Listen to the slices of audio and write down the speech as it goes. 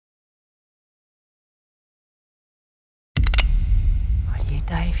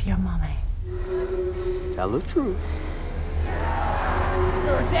save your mommy. Tell the truth.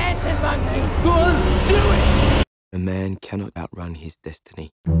 You're a dancing monkey! Go on, do it! A man cannot outrun his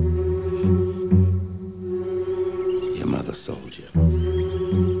destiny. Your mother sold you.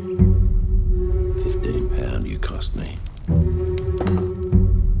 £15 you cost me. And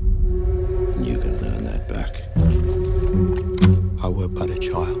you can learn that back. I were but a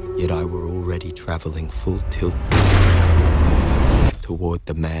child, yet I were already travelling full tilt toward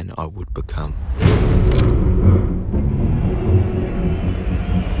the man I would become.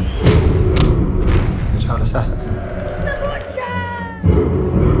 The child assassin. The butcher!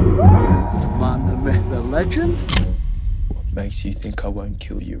 It's the man, the myth, the legend. What makes you think I won't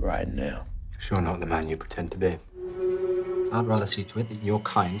kill you right now? Sure not the man you pretend to be. I'd rather see to it that your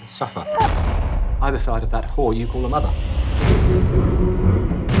kind suffer. Either side of that whore you call a mother.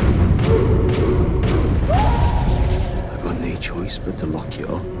 I've got no choice but to lock you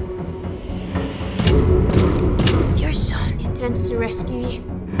up. Your son intends to rescue you.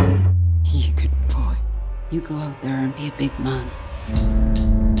 You good boy. You go out there and be a big man.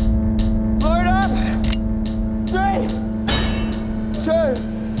 Load up! 3, 2,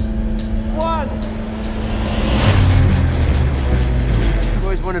 1. You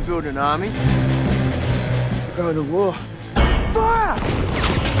always want to build an army? We're going to war. Fire!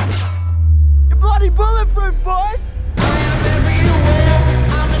 You're bloody bulletproof, boys!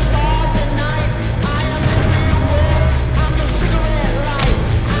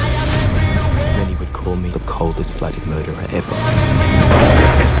 Many would call me the coldest blooded murderer ever.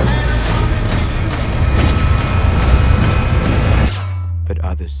 But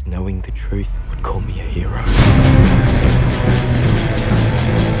others, knowing the truth, would call me a hero.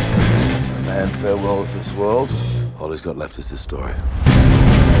 A man farewells this world. All he's got left is his story.